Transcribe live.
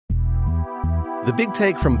The Big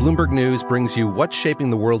Take from Bloomberg News brings you what's shaping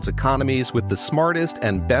the world's economies with the smartest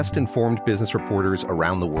and best-informed business reporters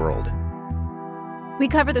around the world. We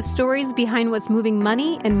cover the stories behind what's moving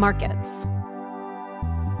money and markets.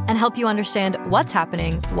 And help you understand what's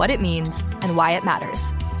happening, what it means, and why it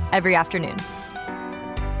matters. Every afternoon.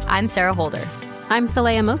 I'm Sarah Holder. I'm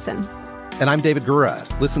Saleha Mohsin. And I'm David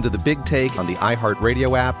Gura. Listen to The Big Take on the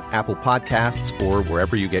iHeartRadio app, Apple Podcasts, or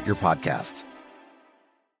wherever you get your podcasts.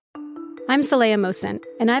 I'm Saleha Mohsin,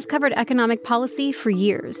 and I've covered economic policy for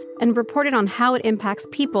years and reported on how it impacts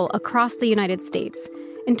people across the United States.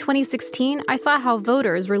 In 2016, I saw how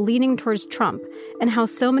voters were leaning towards Trump and how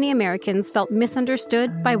so many Americans felt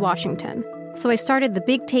misunderstood by Washington. So I started The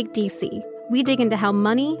Big Take DC. We dig into how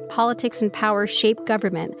money, politics, and power shape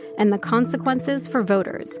government and the consequences for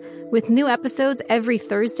voters. With new episodes every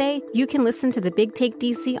Thursday, you can listen to The Big Take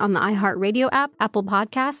DC on the iHeartRadio app, Apple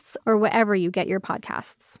Podcasts, or wherever you get your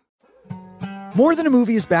podcasts. More Than a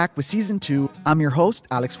Movie is back with Season 2. I'm your host,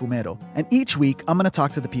 Alex Fumero, and each week I'm going to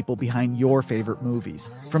talk to the people behind your favorite movies.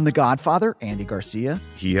 From The Godfather, Andy Garcia.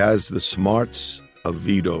 He has the smarts of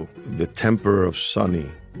Vito, the temper of Sonny,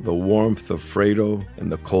 the warmth of Fredo, and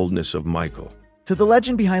the coldness of Michael. To the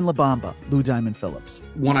legend behind La Bamba, Lou Diamond Phillips.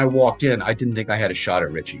 When I walked in, I didn't think I had a shot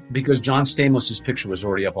at Richie because John Stamos' picture was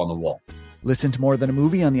already up on the wall. Listen to More Than a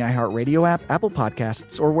Movie on the iHeartRadio app, Apple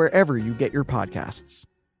Podcasts, or wherever you get your podcasts.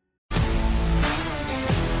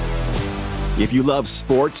 If you love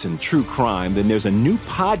sports and true crime, then there's a new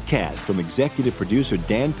podcast from executive producer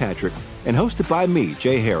Dan Patrick and hosted by me,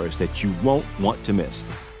 Jay Harris, that you won't want to miss.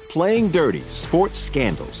 Playing Dirty: Sports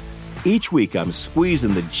Scandals. Each week, I'm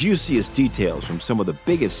squeezing the juiciest details from some of the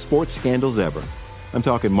biggest sports scandals ever. I'm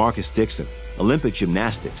talking Marcus Dixon, Olympic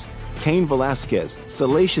gymnastics, Cain Velasquez,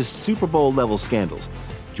 salacious Super Bowl-level scandals.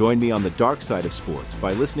 Join me on the dark side of sports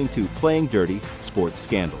by listening to Playing Dirty: Sports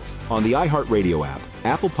Scandals on the iHeartRadio app,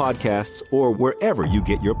 Apple Podcasts, or wherever you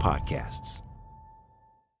get your podcasts.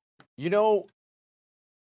 You know,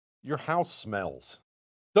 your house smells.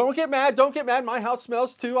 Don't get mad. Don't get mad. My house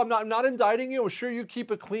smells too. I'm not indicting you. I'm sure you keep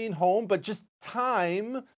a clean home, but just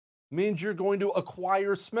time means you're going to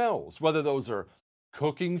acquire smells, whether those are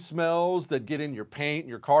cooking smells that get in your paint,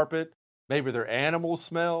 your carpet, maybe they're animal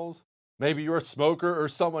smells, maybe you're a smoker or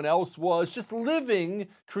someone else was. Just living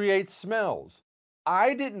creates smells.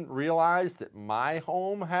 I didn't realize that my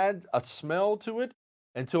home had a smell to it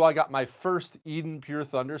until I got my first Eden Pure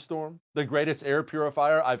Thunderstorm, the greatest air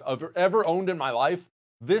purifier I've ever owned in my life.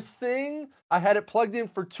 This thing, I had it plugged in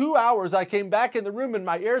for 2 hours. I came back in the room and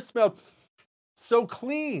my air smelled so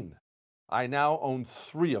clean. I now own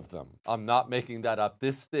 3 of them. I'm not making that up.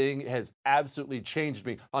 This thing has absolutely changed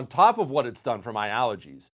me on top of what it's done for my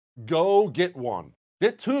allergies. Go get one.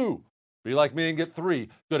 Get 2. Be like me and get 3.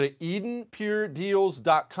 Go to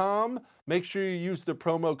EdenPureDeals.com. Make sure you use the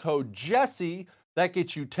promo code Jesse. That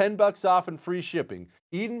gets you $10 off and free shipping.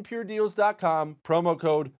 EdenPureDeals.com, promo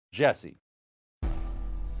code Jesse.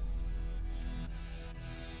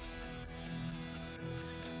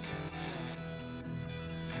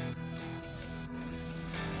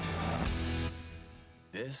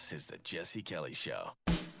 This is the Jesse Kelly Show.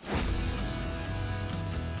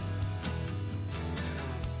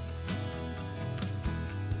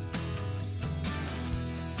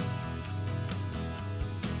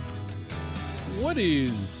 What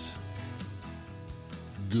is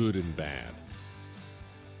good and bad?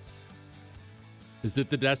 Is it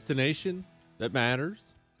the destination that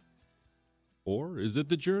matters? Or is it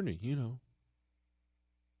the journey? You know,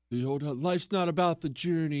 the old life's not about the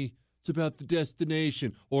journey, it's about the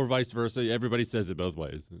destination. Or vice versa. Everybody says it both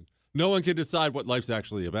ways. No one can decide what life's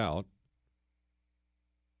actually about.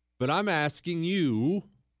 But I'm asking you,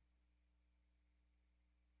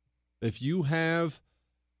 if you have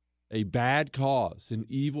a bad cause, an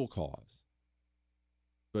evil cause,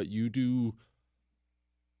 but you do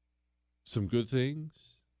some good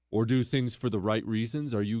things or do things for the right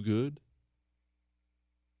reasons, are you good?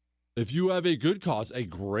 If you have a good cause, a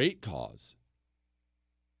great cause,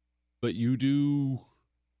 but you do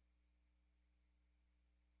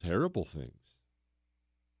terrible things,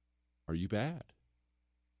 are you bad?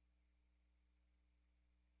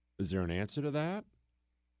 Is there an answer to that?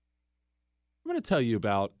 I'm going to tell you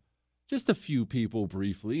about just a few people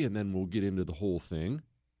briefly, and then we'll get into the whole thing.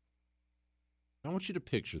 I want you to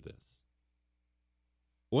picture this.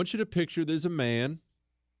 I want you to picture there's a man.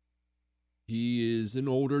 He is an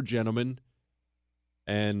older gentleman.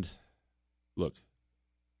 And look,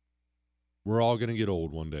 we're all going to get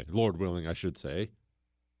old one day. Lord willing, I should say.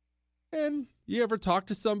 And you ever talk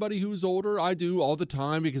to somebody who's older? I do all the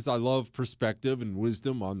time because I love perspective and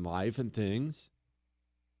wisdom on life and things.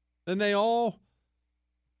 And they all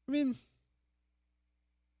I mean,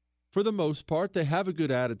 for the most part, they have a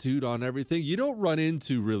good attitude on everything. You don't run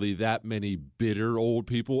into really that many bitter old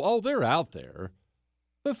people. Oh, they're out there.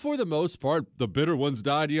 But for the most part, the bitter ones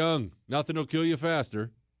died young. Nothing will kill you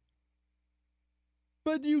faster.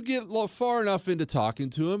 But you get far enough into talking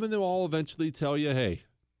to them, and they'll all eventually tell you, hey,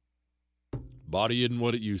 body isn't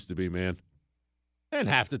what it used to be, man. And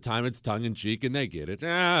half the time it's tongue-in-cheek, and they get it.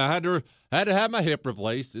 I had to have my hip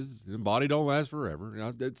replaced. The body don't last forever. You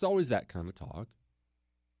know, it's always that kind of talk.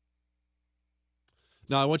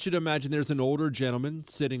 Now, I want you to imagine there's an older gentleman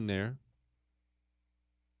sitting there,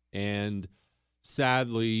 and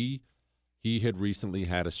sadly, he had recently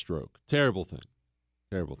had a stroke. Terrible thing.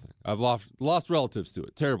 Terrible thing. I've lost relatives to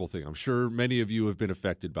it. Terrible thing. I'm sure many of you have been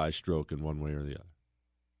affected by stroke in one way or the other.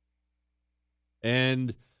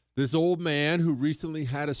 And this old man who recently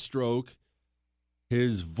had a stroke,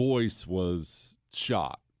 his voice was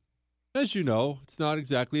shot. As you know, it's not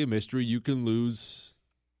exactly a mystery. You can lose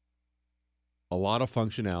a lot of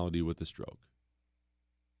functionality with a stroke.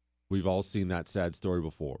 We've all seen that sad story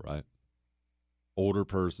before, right? Older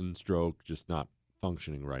person, stroke, just not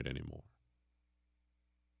functioning right anymore.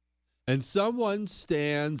 And someone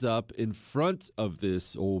stands up in front of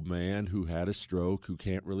this old man who had a stroke, who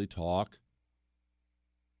can't really talk,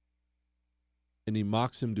 and he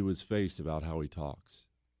mocks him to his face about how he talks.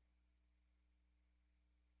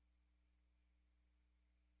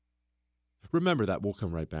 Remember that. We'll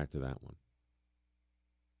come right back to that one.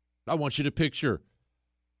 I want you to picture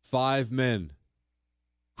 5 men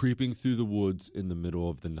creeping through the woods in the middle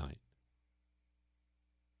of the night.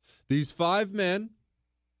 These 5 men,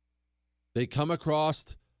 they come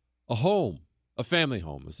across a home, a family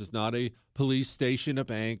home. This is not a police station, a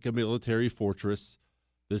bank, a military fortress.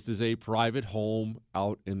 This is a private home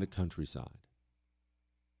out in the countryside.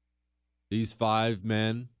 These 5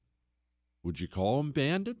 men, would you call them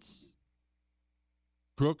bandits?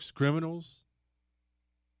 Crooks, criminals?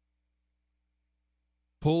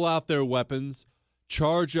 Pull out their weapons,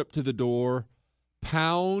 charge up to the door,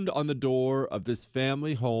 pound on the door of this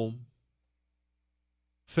family home.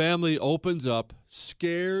 Family opens up,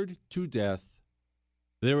 scared to death.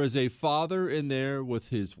 There is a father in there with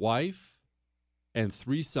his wife and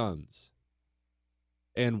 3 sons.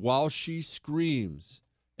 And while she screams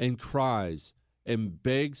and cries and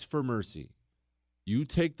begs for mercy, you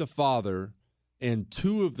take the father and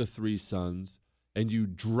 2 of the 3 sons and you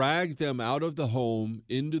drag them out of the home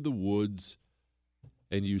into the woods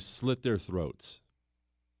and you slit their throats.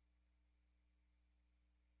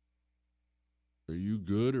 Are you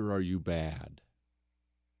good or are you bad?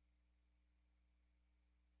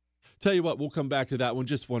 Tell you what, we'll come back to that one.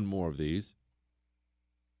 Just one more of these.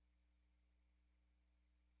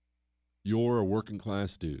 You're a working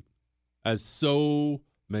class dude, as so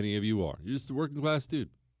many of you are. You're just a working class dude.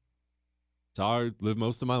 It's how I live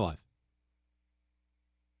most of my life.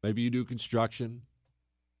 Maybe you do construction.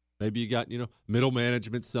 Maybe you got, middle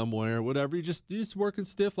management somewhere, whatever. You're just working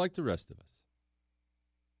stiff like the rest of us.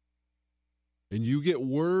 And you get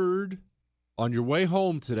word on your way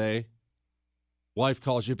home today. Wife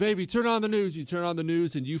calls you, baby, turn on the news. You turn on the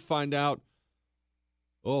news and you find out,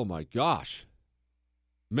 oh my gosh,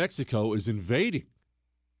 Mexico is invading.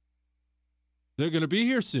 They're going to be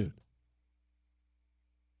here soon.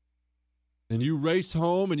 And you race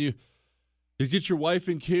home and you get your wife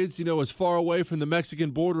and kids, as far away from the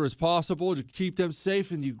Mexican border as possible to keep them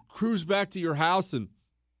safe. And you cruise back to your house and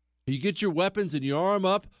you get your weapons and you arm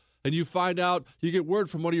up. And you find out, you get word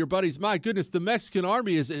from one of your buddies, my goodness, the Mexican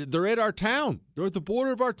army they're at our town. They're at the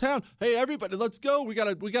border of our town. Hey, everybody, let's go. We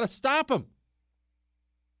gotta stop them.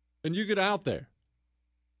 And you get out there.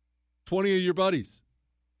 20 of your buddies.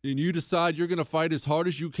 And you decide you're going to fight as hard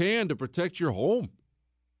as you can to protect your home.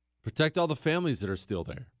 Protect all the families that are still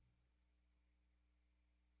there.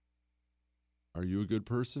 Are you a good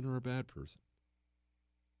person or a bad person?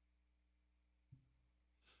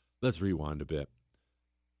 Let's rewind a bit.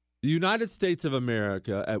 The United States of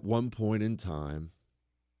America, at one point in time,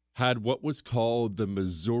 had what was called the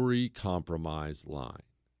Missouri Compromise line.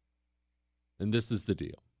 And this is the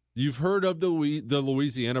deal. You've heard of the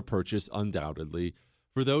Louisiana Purchase, undoubtedly.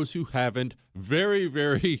 For those who haven't, very,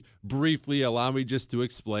 very briefly, allow me just to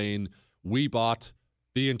explain, we bought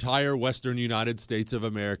the entire western United States of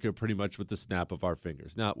America pretty much with the snap of our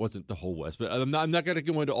fingers. Now, it wasn't the whole West, but I'm not going to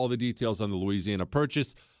go into all the details on the Louisiana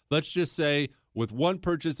Purchase. Let's just say, with one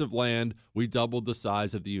purchase of land, we doubled the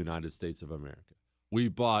size of the United States of America. We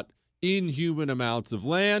bought inhuman amounts of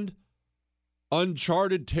land,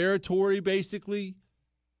 uncharted territory, basically.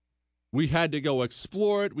 We had to go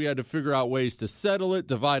explore it. We had to figure out ways to settle it,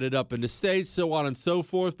 divide it up into states, so on and so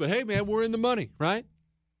forth. But hey, man, we're in the money, right?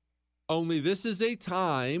 Only this is a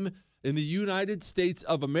time in the United States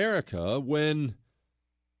of America when,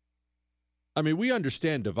 I mean, we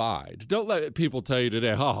understand divide. Don't let people tell you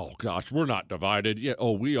today, oh, gosh, we're not divided. Yeah,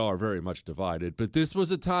 oh, we are very much divided. But this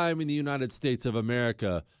was a time in the United States of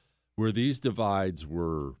America where these divides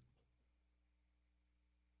were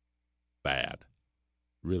bad,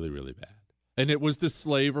 really, really bad. And it was the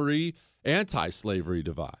slavery, anti-slavery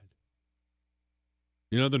divide.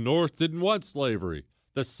 You know, the North didn't want slavery.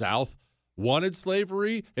 The South wanted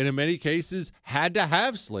slavery, and in many cases had to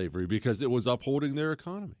have slavery because it was upholding their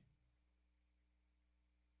economy.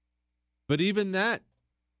 But even that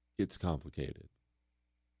gets complicated.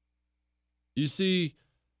 You see,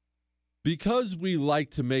 because we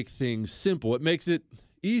like to make things simple, it makes it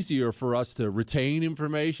easier for us to retain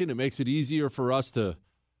information. It makes it easier for us to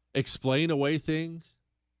explain away things.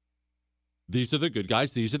 These are the good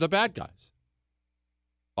guys. These are the bad guys.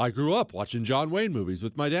 I grew up watching John Wayne movies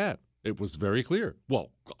with my dad. It was very clear. Well,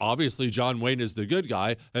 obviously John Wayne is the good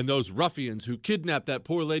guy, and those ruffians who kidnapped that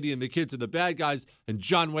poor lady and the kids are the bad guys, and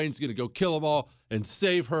John Wayne's going to go kill them all and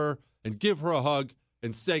save her and give her a hug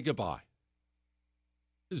and say goodbye.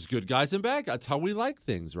 There's good guys and bad guys. That's how we like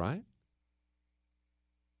things, right?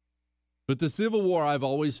 But the Civil War I've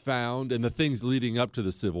always found, and the things leading up to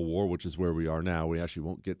the Civil War, which is where we are now, we actually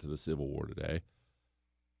won't get to the Civil War today.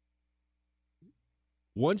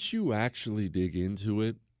 Once you actually dig into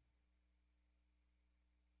it,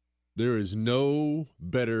 there is no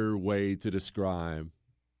better way to describe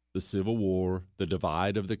the Civil War, the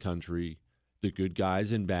divide of the country, the good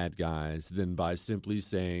guys and bad guys, than by simply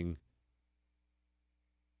saying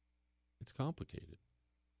it's complicated.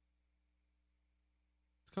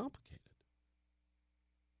 It's complicated.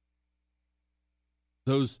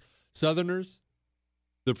 Those Southerners,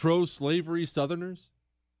 the pro-slavery Southerners,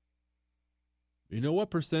 you know what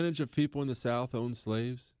percentage of people in the South own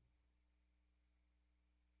slaves?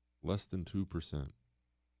 Less than 2%.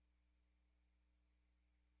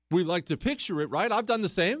 We like to picture it, right? I've done the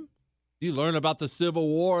same. You learn about the Civil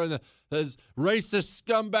War and the racist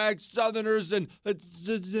scumbag Southerners, and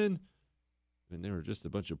they were just a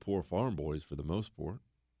bunch of poor farm boys for the most part.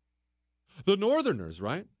 The Northerners,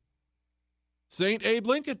 right? St. Abe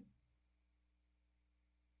Lincoln.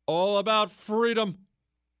 All about freedom.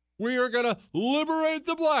 We are going to liberate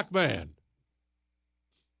the black man.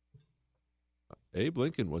 Abe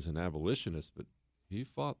Lincoln was an abolitionist, but he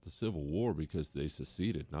fought the Civil War because they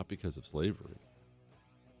seceded, not because of slavery.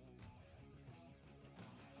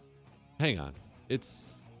 Hang on.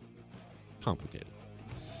 It's complicated.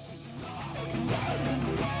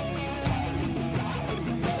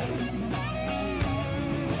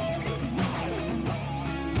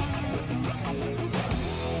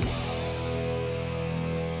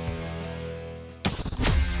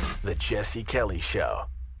 The Jesse Kelly Show.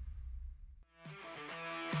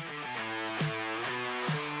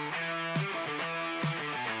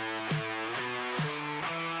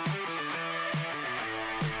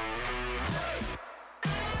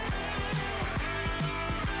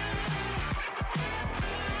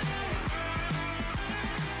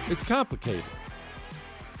 It's complicated.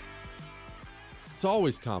 It's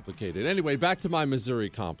always complicated. Anyway, back to my Missouri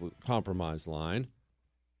compromise line.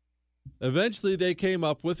 Eventually, they came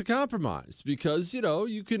up with a compromise because, you know,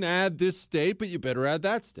 you can add this state, but you better add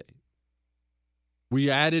that state. We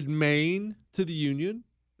added Maine to the Union,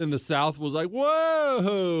 and the South was like,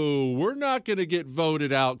 whoa, we're not going to get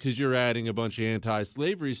voted out because you're adding a bunch of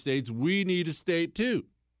anti-slavery states. We need a state, too.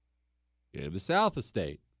 Gave the South a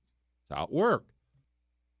state. That's how it worked.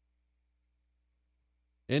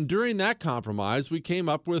 And during that compromise, we came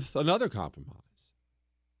up with another compromise.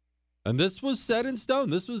 And this was set in stone.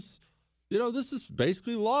 This was, this is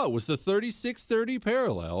basically law. It was the 3630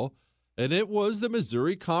 parallel, and it was the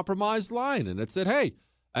Missouri Compromise line. And it said, hey,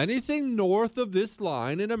 anything north of this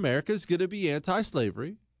line in America is going to be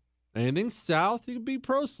anti-slavery. Anything south, you can be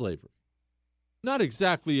pro-slavery. Not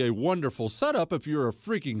exactly a wonderful setup if you're a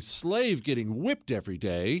freaking slave getting whipped every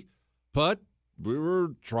day, but we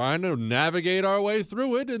were trying to navigate our way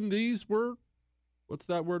through it, and these were, what's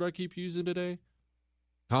that word I keep using today?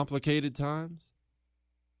 Complicated times.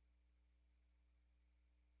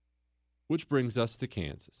 Which brings us to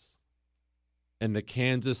Kansas and the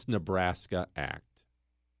Kansas-Nebraska Act.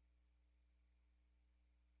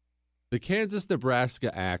 The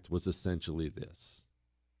Kansas-Nebraska Act was essentially this.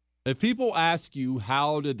 If people ask you,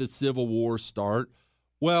 how did the Civil War start?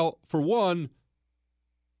 Well, for one,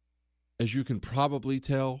 as you can probably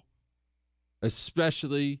tell,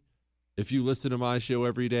 especially if you listen to my show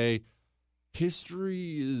every day,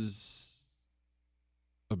 history is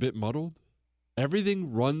a bit muddled.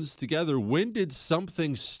 Everything runs together. When did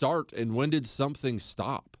something start and when did something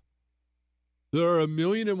stop? There are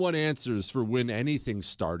 1,000,001 answers for when anything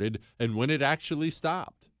started and when it actually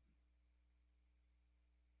stopped.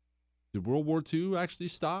 Did World War II actually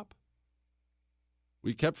stop?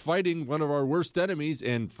 We kept fighting one of our worst enemies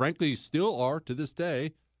and frankly still are to this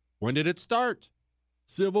day. When did it start?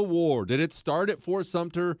 Civil War. Did it start at Fort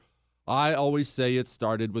Sumter? I always say it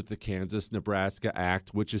started with the Kansas-Nebraska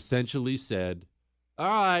Act, which essentially said, all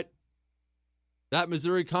right, that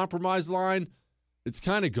Missouri Compromise line, it's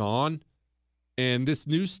kind of gone. And this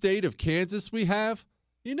new state of Kansas we have,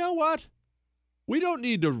 you know what? We don't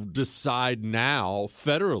need to decide now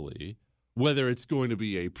federally whether it's going to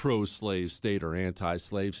be a pro-slave state or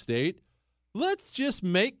anti-slave state. Let's just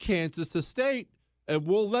make Kansas a state and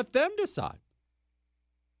we'll let them decide.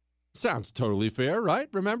 Sounds totally fair, right?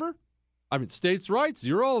 Remember? I mean, states' rights,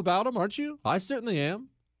 you're all about them, aren't you? I certainly am.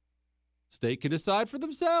 State can decide for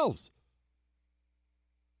themselves.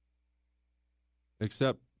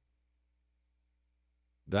 Except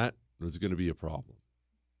that was going to be a problem.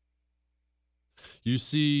 You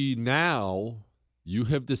see, now you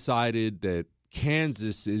have decided that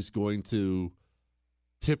Kansas is going to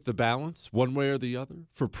tip the balance one way or the other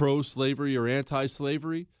for pro-slavery or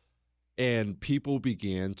anti-slavery, and people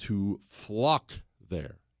began to flock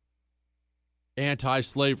there.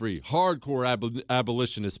 Anti-slavery, hardcore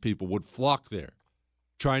abolitionist people would flock there,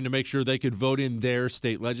 trying to make sure they could vote in their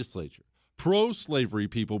state legislature. Pro-slavery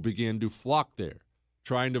people began to flock there,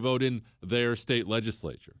 trying to vote in their state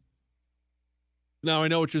legislature. Now I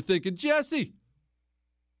know what you're thinking, Jesse.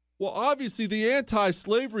 Well, obviously the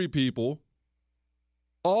anti-slavery people,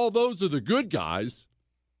 all those are the good guys,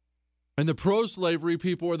 and the pro-slavery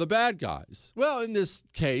people are the bad guys. Well, in this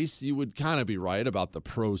case, you would kind of be right about the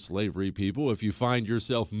pro-slavery people if you find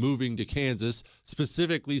yourself moving to Kansas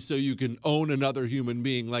specifically so you can own another human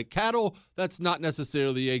being like cattle. That's not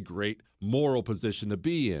necessarily a great moral position to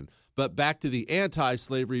be in. But back to the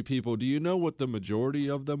anti-slavery people, do you know what the majority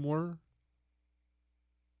of them were?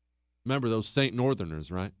 Remember those St.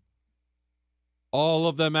 Northerners, right? All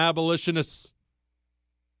of them abolitionists,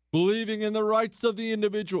 believing in the rights of the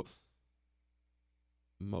individual.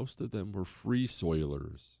 Most of them were free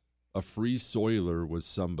soilers. A free soiler was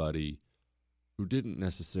somebody who didn't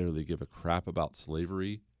necessarily give a crap about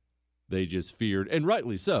slavery. They just feared, and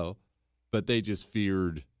rightly so, but they just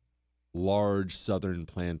feared large southern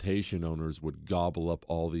plantation owners would gobble up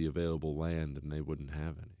all the available land and they wouldn't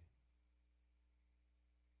have any.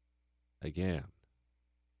 Again,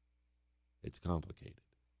 it's complicated.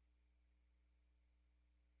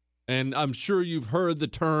 And I'm sure you've heard the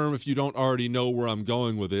term, if you don't already know where I'm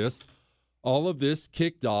going with this. All of this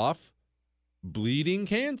kicked off Bleeding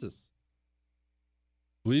Kansas.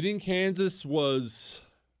 Bleeding Kansas was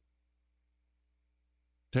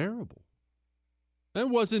terrible. It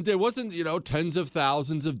wasn't, tens of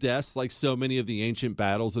thousands of deaths like so many of the ancient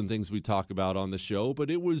battles and things we talk about on the show, but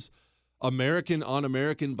it was American on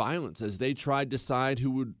American violence as they tried to decide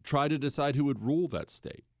who would rule that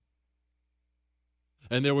state.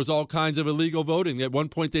 And there was all kinds of illegal voting. At one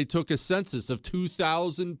point, they took a census of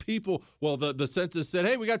 2,000 people. Well, the census said,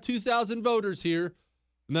 hey, we got 2,000 voters here.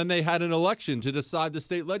 And then they had an election to decide the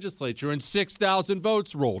state legislature, and 6,000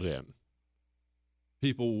 votes rolled in.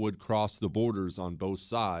 People would cross the borders on both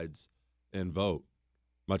sides and vote.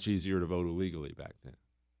 Much easier to vote illegally back then.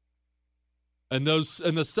 And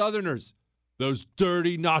the Southerners, those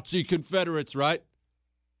dirty Nazi Confederates, right?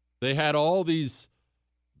 They had all these,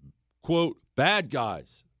 quote, bad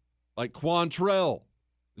guys like Quantrill.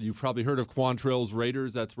 You've probably heard of Quantrill's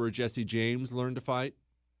Raiders. That's where Jesse James learned to fight.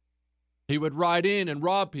 He would ride in and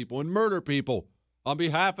rob people and murder people on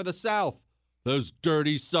behalf of the South. Those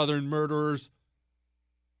dirty Southern murderers.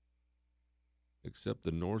 Except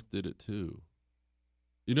the North did it too.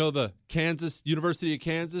 You know the University of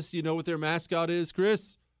Kansas, you know what their mascot is,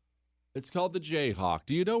 Chris? It's called the Jayhawk.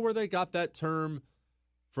 Do you know where they got that term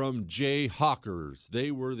from? Jayhawkers. They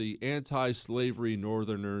were the anti-slavery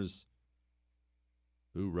Northerners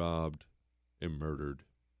who robbed and murdered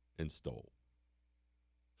and stole.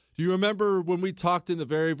 Do you remember when we talked in the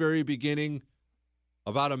very, very beginning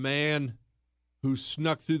about a man who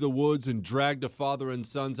snuck through the woods and dragged a father and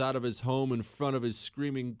sons out of his home in front of his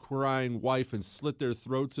screaming, crying wife and slit their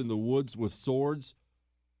throats in the woods with swords?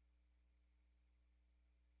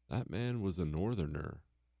 That man was a Northerner.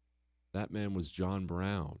 That man was John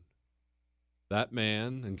Brown. That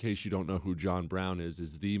man, in case you don't know who John Brown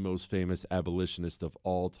is the most famous abolitionist of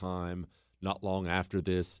all time. Not long after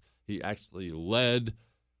this, he actually led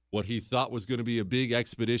what he thought was going to be a big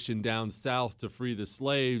expedition down south to free the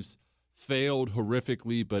slaves. Failed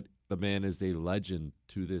horrifically, but The man is a legend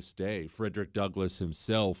to this day. Frederick Douglass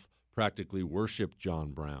himself practically worshiped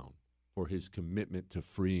John Brown for his commitment to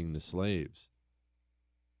freeing the slaves.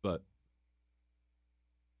 But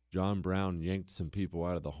John Brown yanked some people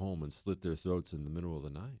out of the home and slit their throats in the middle of the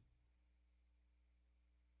night.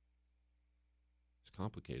 It's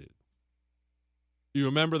complicated. You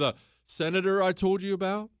remember the senator I told you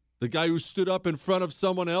about? The guy who stood up in front of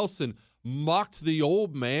someone else and mocked the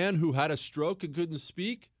old man who had a stroke and couldn't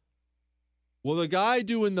speak? Well, the guy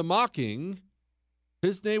doing the mocking,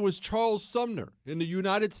 his name was Charles Sumner, and the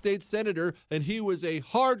United States Senator, and he was a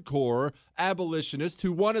hardcore abolitionist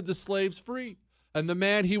who wanted the slaves free. And the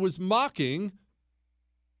man he was mocking,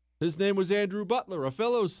 his name was Andrew Butler, a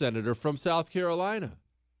fellow senator from South Carolina.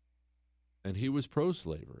 And he was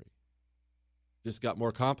pro-slavery. Just got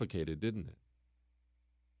more complicated, didn't it?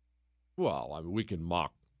 Well, I mean, we can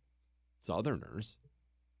mock Southerners.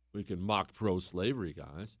 We can mock pro-slavery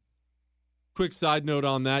guys. Quick side note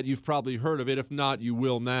on that. You've probably heard of it. If not, you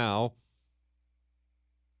will now.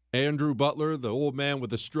 Andrew Butler, the old man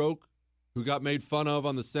with a stroke who got made fun of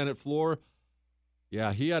on the Senate floor.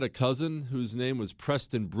 Yeah, he had a cousin whose name was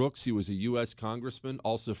Preston Brooks. He was a U.S. congressman,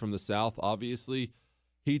 also from the South, obviously.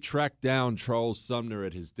 He tracked down Charles Sumner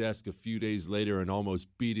at his desk a few days later and almost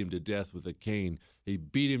beat him to death with a cane. He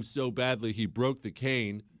beat him so badly he broke the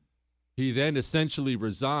cane. He then essentially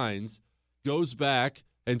resigns, goes back,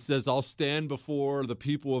 and says, I'll stand before the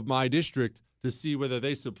people of my district to see whether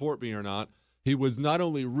they support me or not. He was not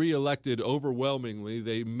only reelected overwhelmingly,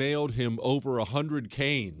 they mailed him over 100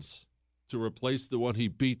 canes to replace the one he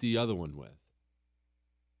beat the other one with.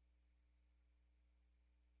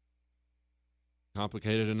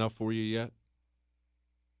 Complicated enough for you yet?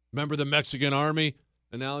 Remember the Mexican army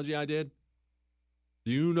analogy I did?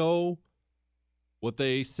 Do you know what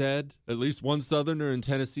they said? At least one Southerner in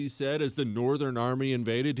Tennessee said, as the Northern Army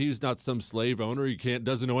invaded, he's not some slave owner. He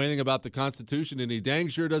doesn't know anything about the Constitution, and he dang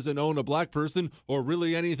sure doesn't own a black person or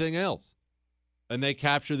really anything else. And they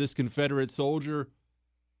capture this Confederate soldier,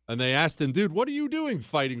 and they asked him, dude, what are you doing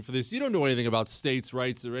fighting for this? You don't know anything about states'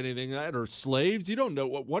 rights or anything like that, or slaves. You don't know.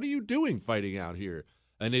 What are you doing fighting out here?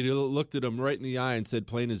 And they looked at him right in the eye and said,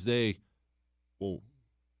 plain as day, well,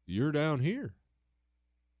 you're down here.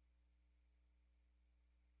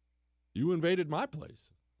 You invaded my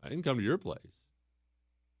place. I didn't come to your place.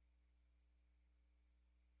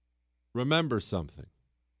 Remember something.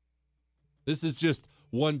 This is just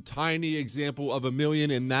one tiny example of a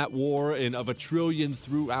million in that war and of a trillion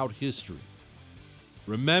throughout history.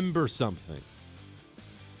 Remember something.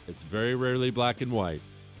 It's very rarely black and white.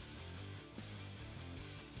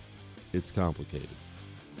 It's complicated.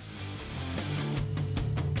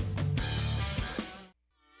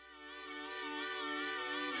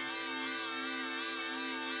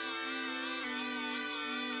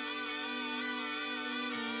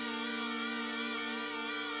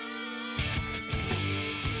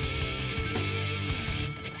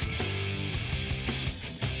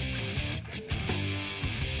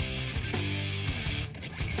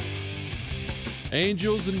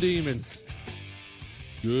 Angels and demons,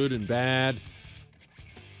 good and bad.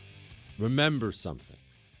 Remember something.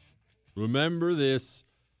 Remember this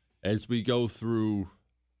as we go through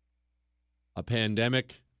a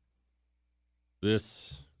pandemic,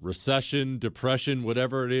 this recession, depression,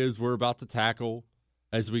 whatever it is we're about to tackle,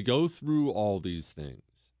 as we go through all these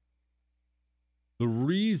things. The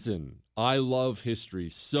reason I love history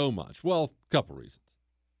so much, well, a couple reasons.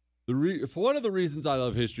 One of the reasons I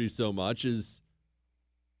love history so much is,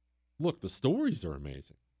 look, the stories are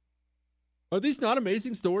amazing. Are these not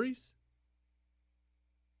amazing stories?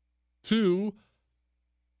 2,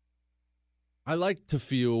 I like to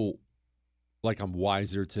feel like I'm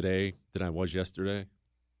wiser today than I was yesterday.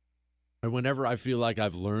 And whenever I feel like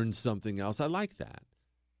I've learned something else, I like that.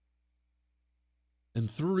 And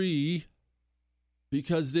 3,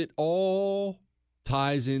 because it all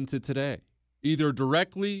ties into today, either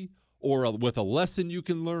directly or with a lesson you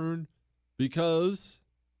can learn, because,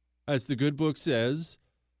 as the good book says,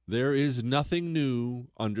 there is nothing new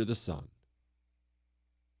under the sun.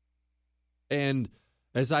 And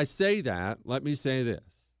as I say that, let me say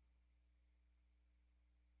this.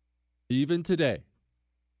 Even today,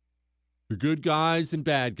 the good guys and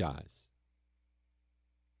bad guys,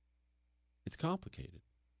 it's complicated.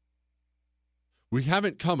 We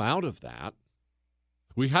haven't come out of that.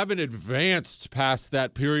 We haven't advanced past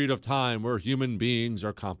that period of time where human beings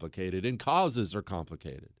are complicated and causes are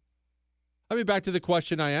complicated. I mean, back to the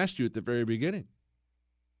question I asked you at the very beginning.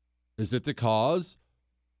 Is it the cause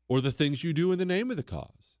or the things you do in the name of the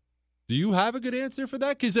cause? Do you have a good answer for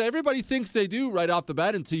that? Because everybody thinks they do right off the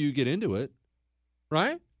bat until you get into it,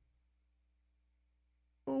 right?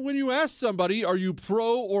 When you ask somebody, are you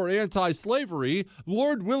pro or anti-slavery,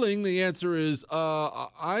 Lord willing, the answer is,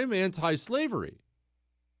 I'm anti-slavery.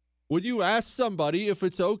 Would you ask somebody if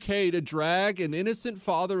it's okay to drag an innocent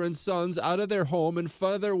father and sons out of their home in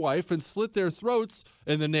front of their wife and slit their throats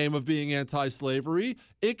in the name of being anti-slavery?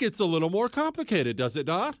 It gets a little more complicated, does it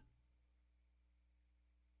not?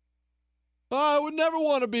 I would never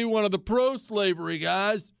want to be one of the pro-slavery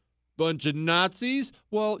guys. Bunch of Nazis.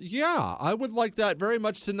 Well, yeah, I would like that very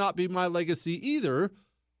much to not be my legacy either.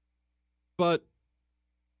 But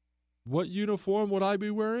what uniform would I be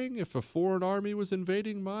wearing if a foreign army was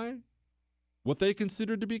invading what they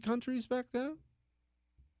considered to be countries back then?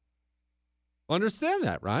 Understand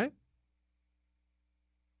that, right?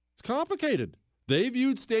 It's complicated. They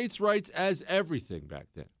viewed states' rights as everything back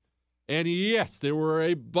then. And yes, there were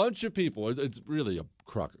a bunch of people. It's really a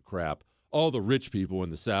crock of crap. All the rich people in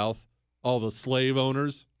the South, all the slave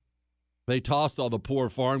owners, they tossed all the poor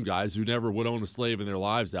farm guys who never would own a slave in their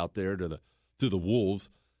lives out there to the wolves.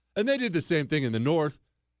 And they did the same thing in the North,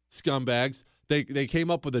 scumbags. They came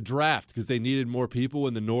up with a draft because they needed more people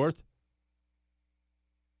in the North.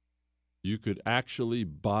 You could actually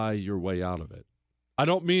buy your way out of it. I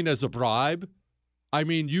don't mean as a bribe. I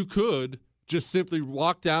mean you could just simply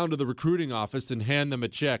walk down to the recruiting office and hand them a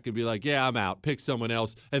check and be like, yeah, I'm out. Pick someone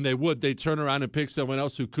else. And they would. They'd turn around and pick someone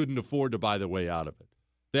else who couldn't afford to buy their way out of it.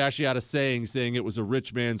 They actually had a saying it was a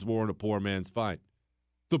rich man's war and a poor man's fight.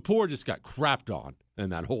 The poor just got crapped on in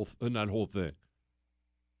that whole thing.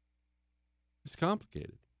 It's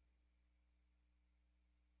complicated.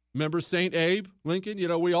 Remember St. Abe Lincoln? You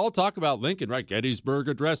know, we all talk about Lincoln, right? Gettysburg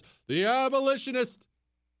Address, the abolitionist,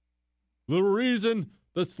 the reason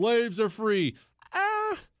the slaves are free.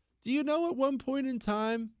 Do you know at one point in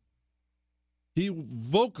time, he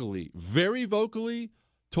very vocally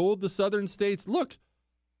told the southern states, look,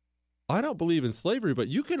 I don't believe in slavery, but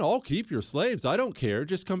you can all keep your slaves. I don't care.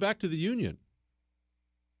 Just come back to the Union.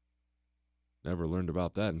 Never learned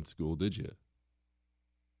about that in school, did you?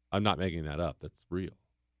 I'm not making that up. That's real.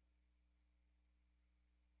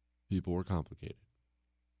 People were complicated.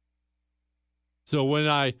 So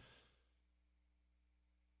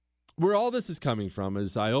where all this is coming from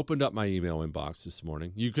is I opened up my email inbox this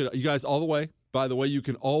morning. You guys all the way. By the way, you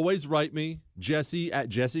can always write me,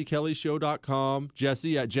 Jesse@JesseKellyShow.com,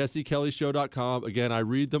 Jesse@JesseKellyShow.com. Again, I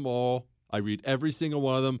read them all. I read every single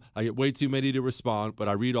one of them. I get way too many to respond, but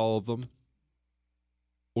I read all of them.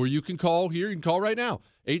 Or you can call here. You can call right now,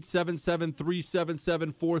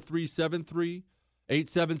 877-377-4373,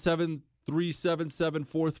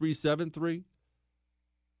 877-377-4373.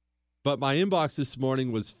 But my inbox this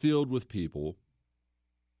morning was filled with people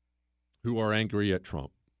who are angry at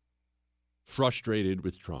Trump, frustrated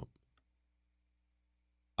with Trump.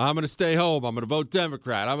 I'm going to stay home. I'm going to vote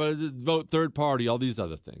Democrat. I'm going to vote third party, all these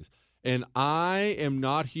other things. And I am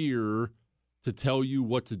not here to tell you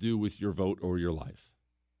what to do with your vote or your life.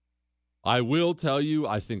 I will tell you,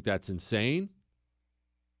 I think that's insane.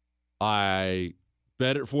 For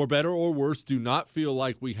better or worse, do not feel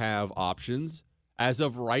like we have options. As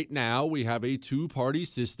of right now, we have a two-party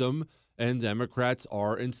system, and Democrats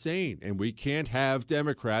are insane. And we can't have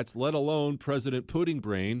Democrats, let alone President Pudding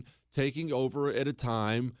Brain, taking over at a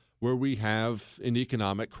time where we have an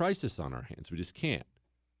economic crisis on our hands. We just can't.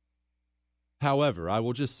 However, I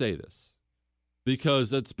will just say this,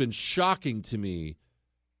 because it's been shocking to me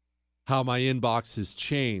how my inbox has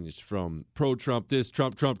changed from pro-Trump, this,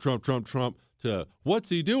 Trump, to what's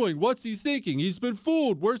he doing? What's he thinking? He's been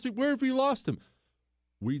fooled. Where have we lost him?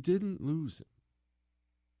 We didn't lose him.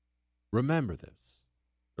 Remember this.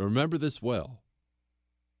 Remember this well.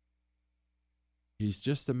 He's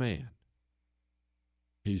just a man.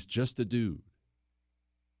 He's just a dude.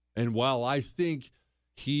 And while I think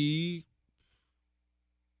he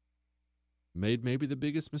made maybe the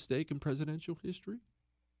biggest mistake in presidential history,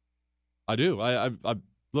 I do.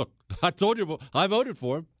 Look, I told you, I voted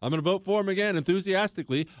for him. I'm going to vote for him again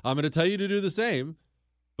enthusiastically. I'm going to tell you to do the same.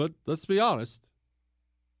 But let's be honest.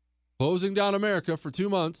 Closing down America for 2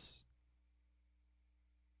 months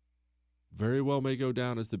very well may go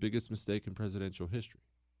down as the biggest mistake in presidential history.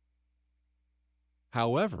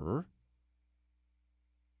 However,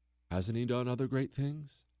 hasn't he done other great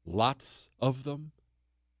things? Lots of them.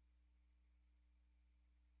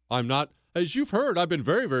 I'm not, as you've heard, I've been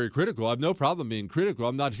very, very critical. I have no problem being critical.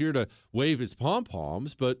 I'm not here to wave his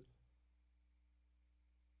pom-poms, but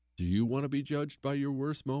do you want to be judged by your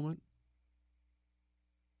worst moment?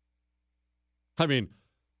 I mean,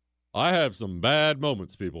 I have some bad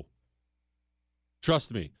moments, people.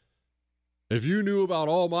 Trust me. If you knew about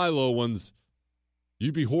all my low ones,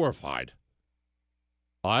 you'd be horrified.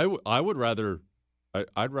 I would rather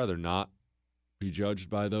I'd rather not be judged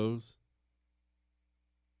by those.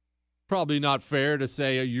 Probably not fair to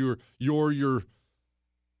say you're your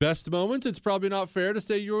best moments. It's probably not fair to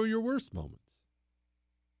say you're your worst moments.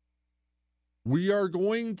 We are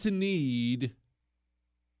going to need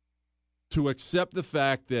to accept the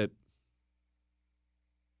fact that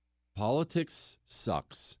politics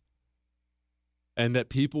sucks and that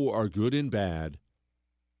people are good and bad,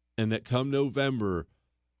 and that come November,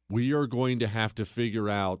 we are going to have to figure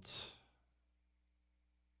out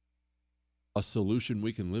a solution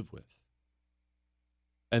we can live with.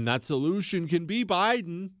 And that solution can be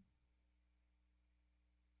Biden.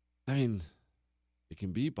 I mean, it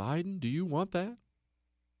can be Biden. Do you want that?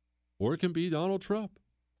 Or it can be Donald Trump.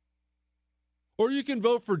 Or you can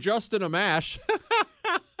vote for Justin Amash.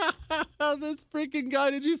 This freaking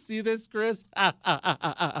guy, did you see this, Chris?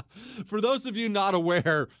 For those of you not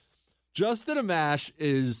aware, Justin Amash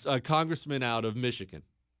is a congressman out of Michigan.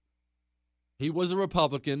 He was a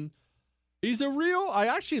Republican. I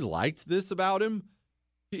actually liked this about him.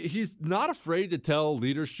 He's not afraid to tell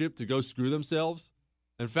leadership to go screw themselves.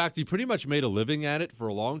 In fact, he pretty much made a living at it for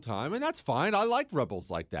a long time, and that's fine. I like rebels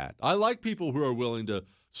like that. I like people who are willing to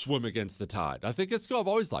swim against the tide. I think it's cool. I've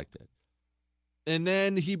always liked it. And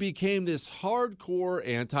then he became this hardcore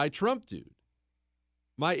anti-Trump dude.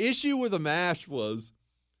 My issue with Amash was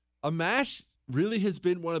Amash really has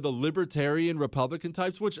been one of the libertarian Republican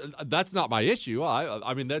types, which that's not my issue.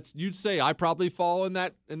 I mean, that's, you'd say I probably fall in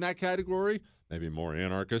that category, maybe more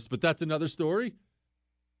anarchist, but that's another story.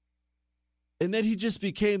 And then he just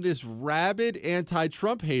became this rabid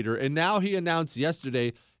anti-Trump hater, and now he announced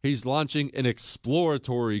yesterday he's launching an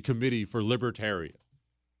exploratory committee for libertarian,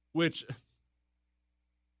 which,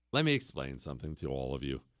 let me explain something to all of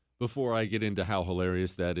you before I get into how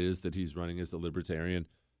hilarious that is that he's running as a libertarian.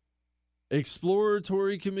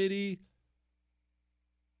 Exploratory committee,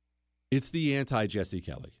 it's the anti-Jesse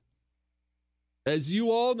Kelly. As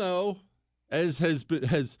you all know, as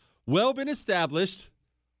has well been established,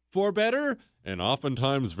 for better and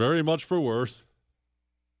oftentimes very much for worse,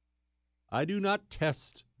 I do not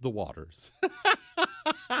test the waters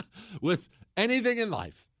with anything in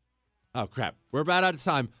life. Oh, crap. We're about out of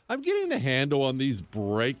time. I'm getting the handle on these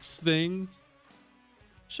breaks things.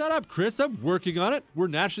 Shut up, Chris. I'm working on it. We're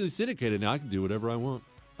nationally syndicated now. I can do whatever I want.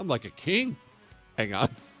 I'm like a king. Hang on.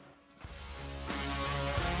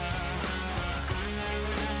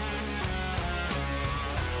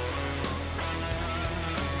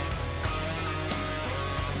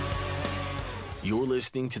 You're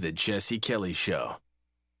listening to The Jesse Kelly Show.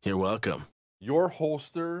 You're welcome. Your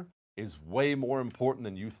holster is way more important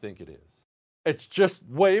than you think it is. It's just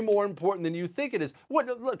way more important than you think it is.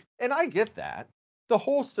 Look, and I get that. The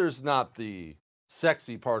holster's not the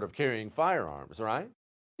sexy part of carrying firearms, right?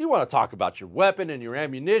 You want to talk about your weapon and your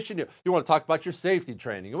ammunition. You want to talk about your safety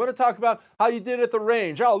training. You want to talk about how you did at the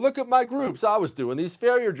range. Oh, look at my groups. I was doing these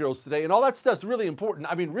failure drills today, and all that stuff's really important.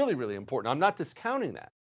 I mean, really, really important. I'm not discounting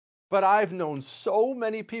that. But I've known so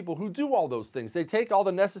many people who do all those things. They take all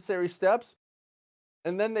the necessary steps,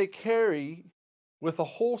 and then they carry with a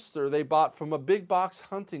holster they bought from a big box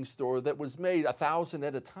hunting store that was made 1,000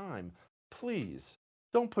 at a time. Please,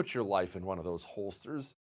 don't put your life in one of those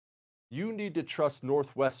holsters. You need to trust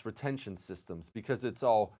Northwest Retention Systems because it's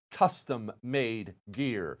all custom-made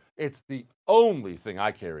gear. It's the only thing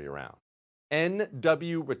I carry around.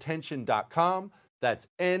 nwretention.com. That's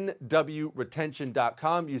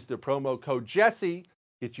nwretention.com. Use the promo code Jesse.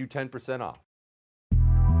 Get you 10% off.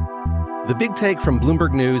 The Big Take from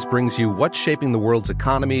Bloomberg News brings you what's shaping the world's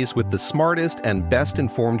economies with the smartest and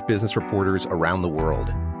best-informed business reporters around the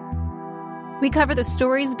world. We cover the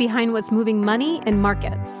stories behind what's moving money and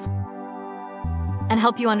markets, and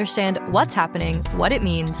help you understand what's happening, what it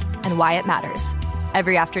means, and why it matters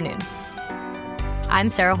every afternoon. I'm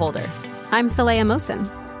Sarah Holder. I'm Saleha Mohsin.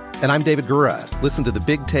 And I'm David Gura. Listen to The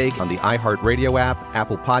Big Take on the iHeartRadio app,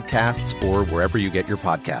 Apple Podcasts, or wherever you get your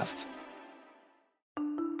podcasts.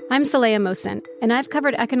 I'm Saleha Mohsin, and I've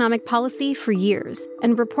covered economic policy for years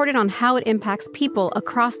and reported on how it impacts people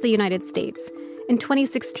across the United States. In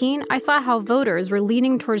 2016, I saw how voters were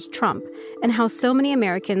leaning towards Trump and how so many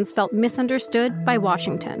Americans felt misunderstood by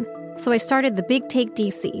Washington. So I started The Big Take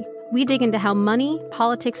DC. We dig into how money,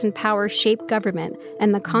 politics, and power shape government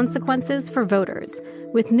and the consequences for voters.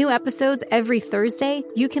 With new episodes every Thursday,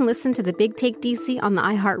 you can listen to The Big Take DC on the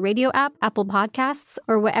iHeartRadio app, Apple Podcasts,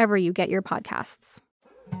 or wherever you get your podcasts.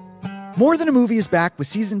 More Than a Movie is back with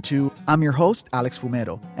Season 2. I'm your host, Alex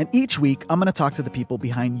Fumero, and each week I'm going to talk to the people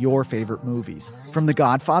behind your favorite movies. From The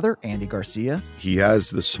Godfather, Andy Garcia. He has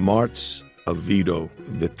the smarts of Vito,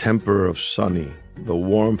 the temper of Sonny, the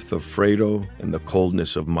warmth of Fredo, and the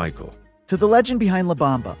coldness of Michael. To the legend behind La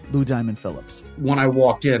Bamba, Lou Diamond Phillips. When I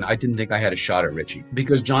walked in, I didn't think I had a shot at Richie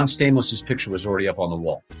because John Stamos' picture was already up on the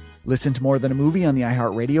wall. Listen to More Than a Movie on the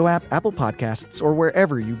iHeartRadio app, Apple Podcasts, or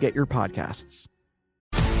wherever you get your podcasts.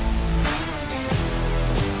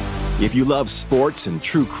 If you love sports and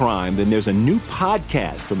true crime, then there's a new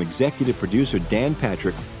podcast from executive producer Dan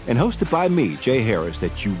Patrick and hosted by me, Jay Harris,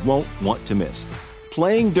 that you won't want to miss.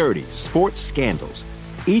 Playing Dirty: Sports Scandals.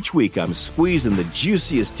 Each week, I'm squeezing the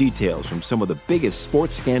juiciest details from some of the biggest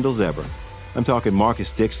sports scandals ever. I'm talking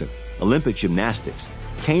Marcus Dixon, Olympic gymnastics,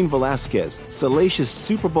 Cain Velasquez, salacious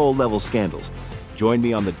Super Bowl-level scandals. Join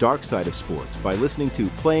me on the dark side of sports by listening to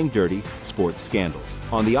Playing Dirty: Sports Scandals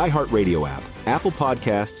on the iHeartRadio app, Apple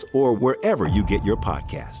Podcasts, or wherever you get your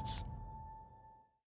podcasts.